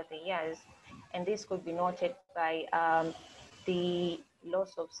over the years? And this could be noted by the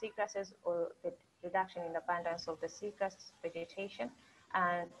loss of seagrasses or the reduction in abundance of the seagrass vegetation.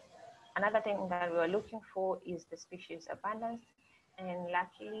 And another thing that we were looking for is the species abundance. And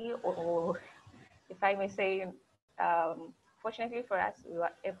luckily, or if I may say, fortunately for us, we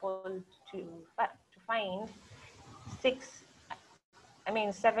were able to find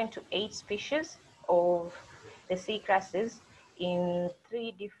 7 to 8 species of the seagrasses in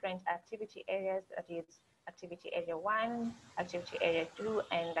 3 different activity areas, that is activity area 1, activity area 2,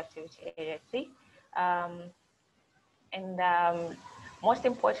 and activity area 3. Most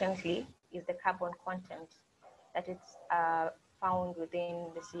importantly is the carbon content that is found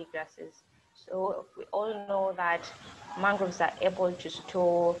within the seagrasses. So we all know that mangroves are able to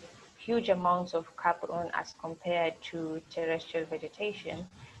store huge amounts of carbon as compared to terrestrial vegetation.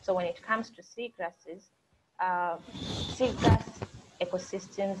 So when it comes to seagrasses, seagrass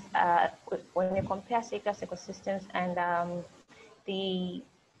ecosystems, when you compare seagrass ecosystems and the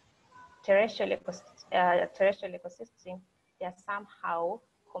terrestrial ecosystem, they are somehow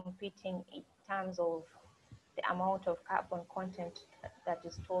competing in terms of the amount of carbon content that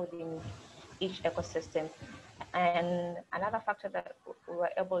is stored in each ecosystem. And another factor that we were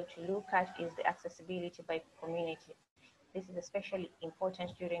able to look at is the accessibility by community. This is especially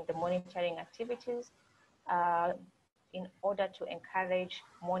important during the monitoring activities in order to encourage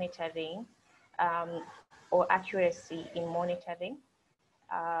monitoring or accuracy in monitoring.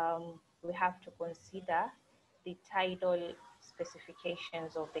 We have to consider the tidal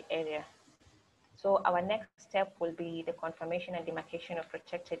specifications of the area. So our next step will be the confirmation and demarcation of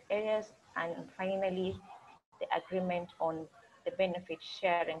protected areas, and finally, the agreement on the benefit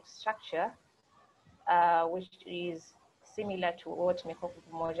sharing structure, which is similar to what Mikoko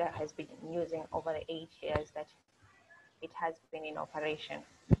Pamoja has been using over the 8 years that it has been in operation.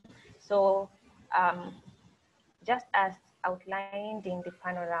 So just as outlined in the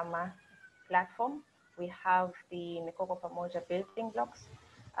PANORAMA platform, we have the Mikoko Pamoja building blocks.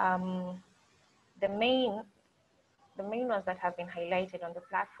 The main ones that have been highlighted on the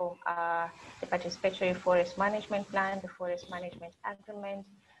platform are the participatory forest management plan, the forest management agreement,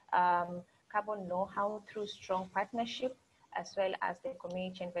 carbon know-how through strong partnership, as well as the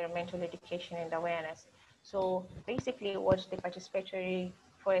community environmental education and awareness. So basically what the participatory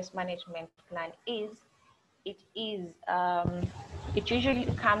forest management plan is, it usually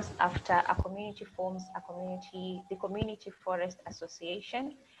comes after a community forms the Community Forest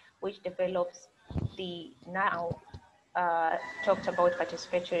Association, which develops the now talked about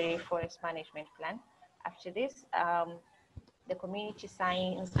participatory forest management plan. After this, the community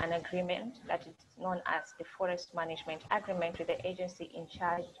signs an agreement that is known as the Forest Management Agreement with the agency in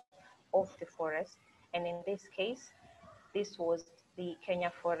charge of the forest. And in this case, this was the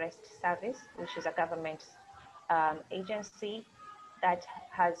Kenya Forest Service, which is a government agency that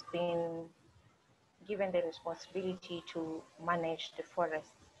has been given the responsibility to manage the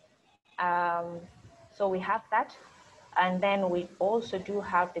forest. So we have that. And then we also do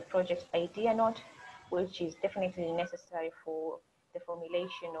have the project idea note, which is definitely necessary for the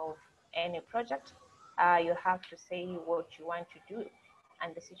formulation of any project. You have to say what you want to do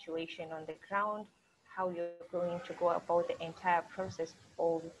and the situation on the ground, how you're going to go about the entire process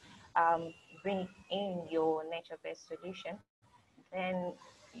of bringing in your nature-based solution. Then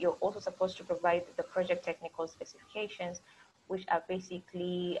you're also supposed to provide the project technical specifications, which are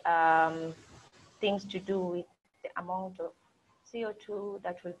basically things to do with the amount of CO2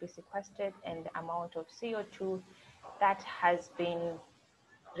 that will be sequestered and the amount of CO2 that has been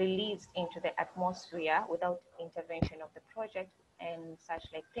released into the atmosphere without intervention of the project and such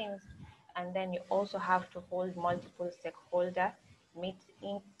like things. And then you also have to hold multiple stakeholder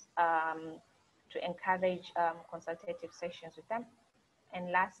meetings to encourage consultative sessions with them. And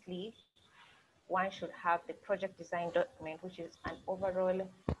lastly, one should have the project design document, which is an overall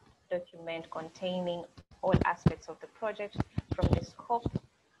document containing all aspects of the project, from the scope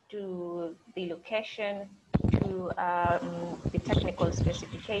to the location to the technical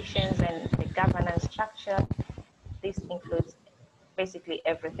specifications and the governance structure. This includes basically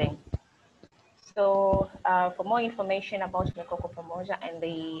everything. So for more information about Mikoko Pamoja and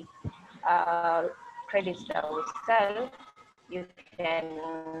the credits that we sell, you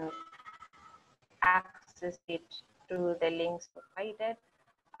can access it through the links provided.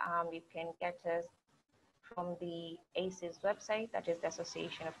 You can get us from the ACES website, that is the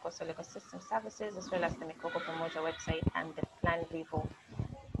Association of Coastal Ecosystem Services, as well as the Mikoko Pamoja website and the Plan Vivo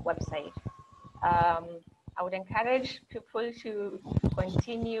website. I would encourage people to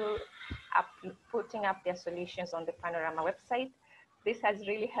continue putting up their solutions on the PANORAMA website. This has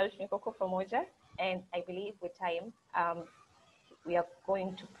really helped Mikoko Pamoja, and I believe with time, we are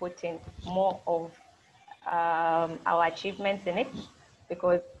going to put in more of our achievements in it,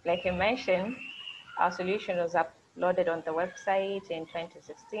 because like you mentioned, our solution was uploaded on the website in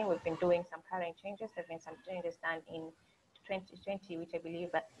 2016. We've been doing some current changes. There have been some changes done in 2020, which I believe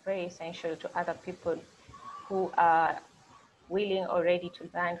are very essential to other people who are willing or ready to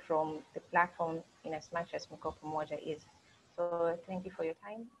learn from the platform in as much as Mikoko Pamoja is. So thank you for your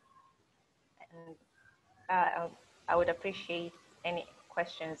time. And I would appreciate any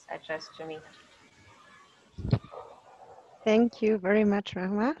questions addressed to me. Thank you very much,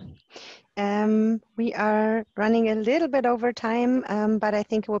 Rahma. We are running a little bit over time, but I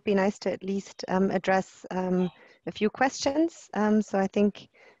think it would be nice to at least address a few questions. So I think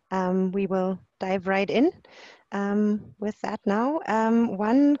we will dive right in with that now.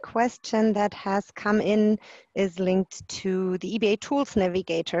 One question that has come in is linked to the EbA Tools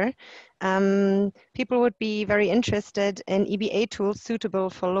Navigator. People would be very interested in EbA tools suitable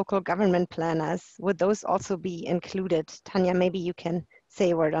for local government planners. Would those also be included? Tanya, maybe you can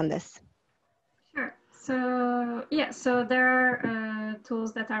say a word on this. Sure. So yeah, so there are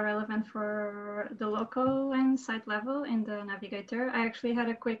tools that are relevant for the local and site level in the Navigator. I actually had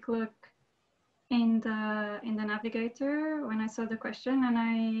a quick look in the Navigator when I saw the question, and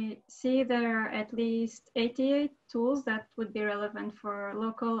I see there are at least 88 tools that would be relevant for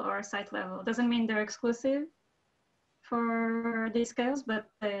local or site level. Doesn't mean they're exclusive for these scales, but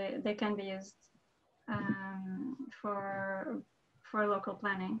they can be used for local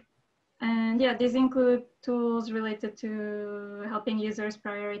planning. And yeah, these include tools related to helping users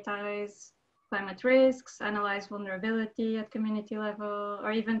prioritize climate risks, analyze vulnerability at community level,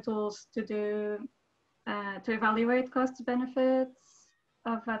 or even tools to do to evaluate cost benefits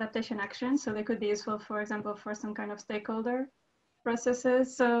of adaptation actions. So they could be useful, for example, for some kind of stakeholder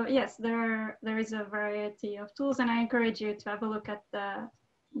processes. So yes, there is a variety of tools, and I encourage you to have a look at the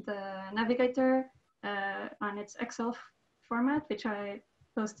Navigator on its Excel format, which I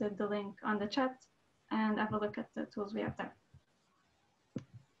posted the link on the chat, and have a look at the tools we have there.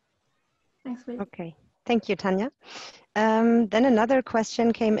 Thanks, Lee. Okay, thank you, Tanya. Then another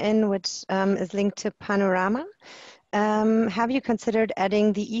question came in, which is linked to PANORAMA. Have you considered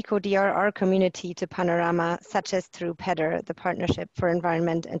adding the eco-DRR community to PANORAMA, such as through PEDR, the Partnership for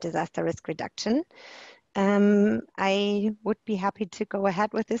Environment and Disaster Risk Reduction? I would be happy to go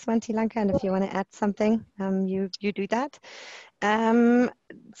ahead with this one, Tilanka, and if you want to add something, you do that.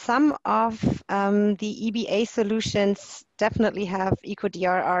 Some of the EbA solutions definitely have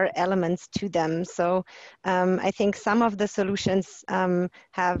eco-DRR elements to them. So I think some of the solutions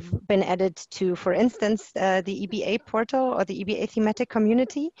have been added to, for instance, the EbA portal or the EbA thematic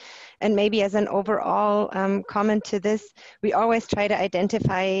community. And maybe as an overall comment to this, we always try to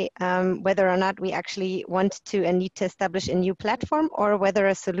identify whether or not we actually want to and need to establish a new platform, or whether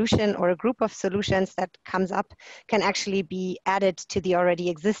a solution or a group of solutions that comes up can actually be added to the already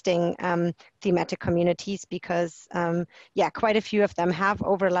existing thematic communities, because yeah, quite a few of them have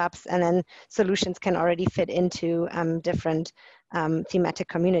overlaps, and then solutions can already fit into different thematic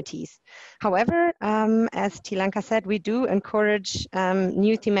communities. However, as Tilanka said, we do encourage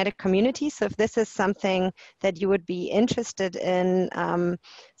new thematic communities. So if this is something that you would be interested in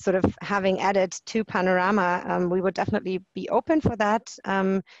sort of having added to PANORAMA, we would definitely be open for that.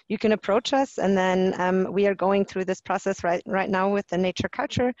 You can approach us, and then we are going through this process right now with the nature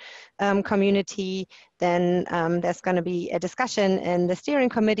culture community. Then there's going to be a discussion in the steering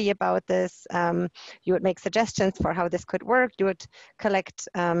committee about this. You would make suggestions for how this could work. You would collect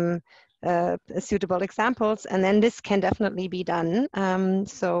suitable examples, and then this can definitely be done.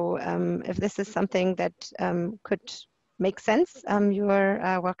 So if this is something that could make sense, you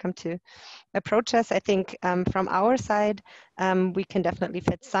are welcome to approach us. I think from our side, we can definitely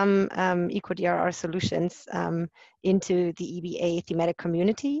fit some eco-DRR solutions into the EbA thematic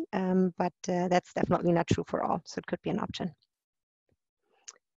community, but that's definitely not true for all. So it could be an option.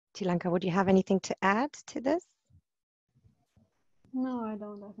 Tilanka, would you have anything to add to this? No, I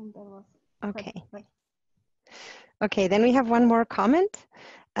don't. I think that was okay. perfect. Okay, then we have one more comment.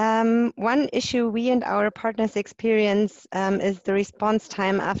 One issue we and our partners experience is the response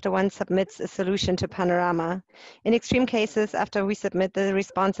time after one submits a solution to PANORAMA. In extreme cases, after we submit, the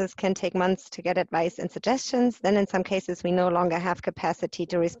responses can take months to get advice and suggestions. Then in some cases, we no longer have capacity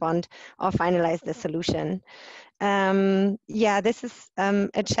to respond or finalize the solution. Yeah, this is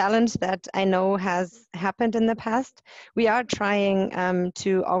a challenge that I know has happened in the past. We are trying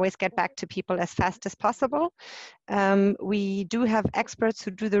to always get back to people as fast as possible. We do have experts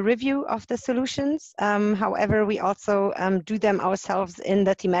who do the review of the solutions. However, we also do them ourselves in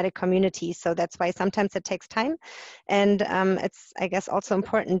the thematic community. So that's why sometimes it takes time. And it's, I guess, also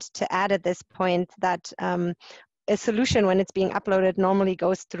important to add at this point that a solution, when it's being uploaded, normally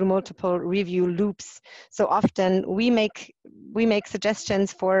goes through multiple review loops. So often we make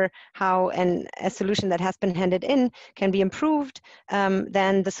suggestions for how a solution that has been handed in can be improved.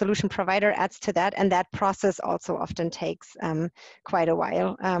 Then the solution provider adds to that, and that process also often takes quite a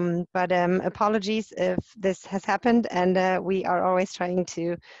while. But apologies if this has happened, and we are always trying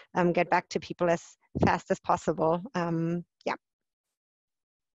to get back to people as fast as possible. Yeah.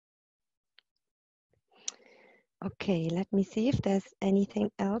 Okay, let me see if there's anything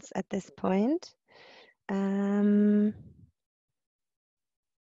else at this point.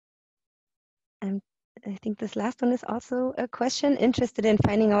 I think this last one is also a question. Interested in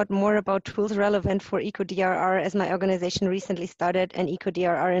finding out more about tools relevant for EcoDRR, as my organization recently started an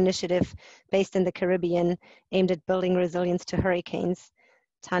EcoDRR initiative based in the Caribbean aimed at building resilience to hurricanes.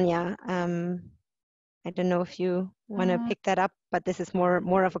 Tanya, I don't know if you want to pick that up, but this is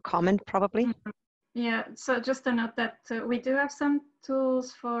more of a comment probably. Yeah, so just to note that we do have some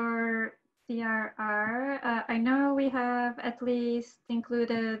tools for DRR. I know we have at least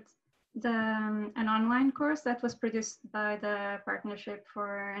included an online course that was produced by the Partnership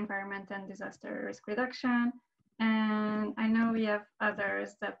for Environment and Disaster Risk Reduction. And I know we have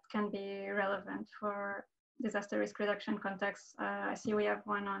others that can be relevant for disaster risk reduction contexts. I see we have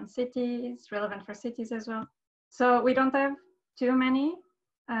one on cities, relevant for cities as well. So we don't have too many.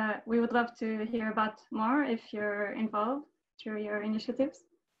 We would love to hear about more if you're involved through your initiatives.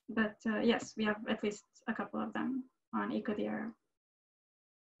 But yes, we have at least a couple of them on EcoDRR.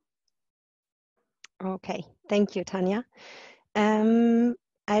 Okay, thank you, Tanya.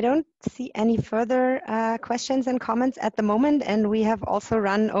 I don't see any further questions and comments at the moment, and we have also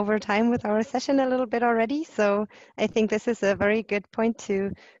run over time with our session a little bit already. So I think this is a very good point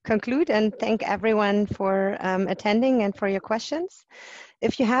to conclude and thank everyone for attending and for your questions.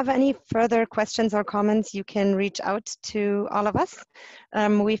 If you have any further questions or comments, you can reach out to all of us.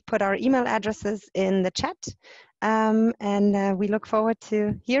 We've put our email addresses in the chat. And we look forward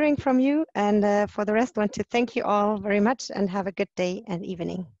to hearing from you. And for the rest, want to thank you all very much and have a good day and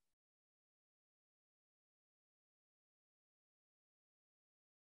evening.